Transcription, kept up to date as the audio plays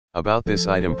About this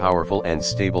item: powerful and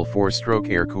stable 4-stroke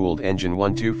air-cooled engine,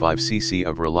 125cc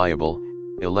of reliable,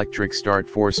 electric start,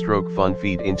 4-stroke fun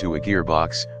feed into a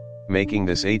gearbox, making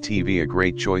this ATV a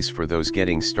great choice for those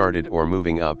getting started or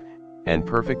moving up, and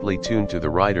perfectly tuned to the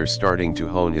rider starting to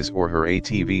hone his or her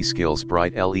ATV skills.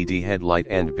 Bright LED headlight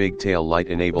and big tail light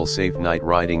enable safe night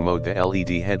riding mode. The LED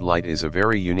headlight is a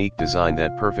very unique design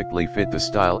that perfectly fit the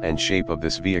style and shape of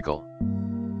this vehicle.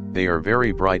 They are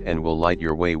very bright and will light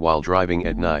your way while driving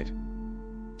at night.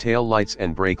 Tail lights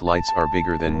and brake lights are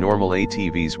bigger than normal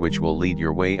ATVs, which will lead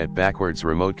your way at backwards.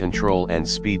 Remote control and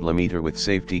speed limiter with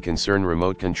safety concern.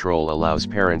 Remote control allows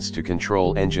parents to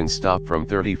control engine stop from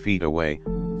 30 feet away.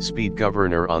 Speed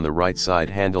governor on the right side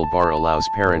handlebar allows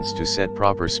parents to set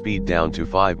proper speed down to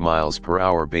 5 miles per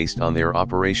hour based on their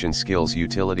operation skills.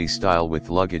 Utility style with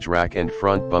luggage rack and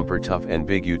front bumper. Tough and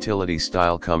big utility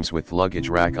style comes with luggage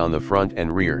rack on the front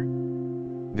and rear.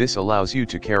 This allows you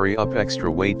to carry up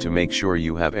extra weight to make sure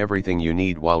you have everything you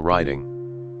need while riding.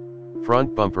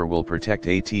 Front bumper will protect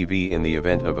ATV in the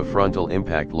event of a frontal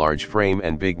impact. Large frame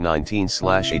and big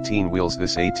 19/18 wheels.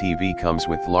 This ATV comes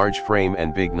with large frame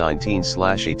and big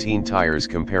 19/18 tires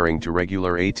comparing to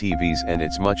regular ATVs, and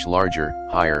it's much larger,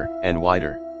 higher, and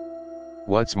wider.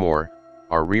 What's more,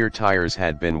 our rear tires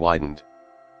had been widened.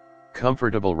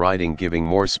 Comfortable riding, giving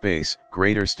more space,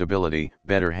 greater stability,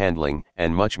 better handling,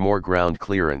 and much more ground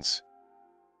clearance.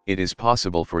 It is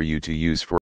possible for you to use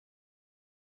for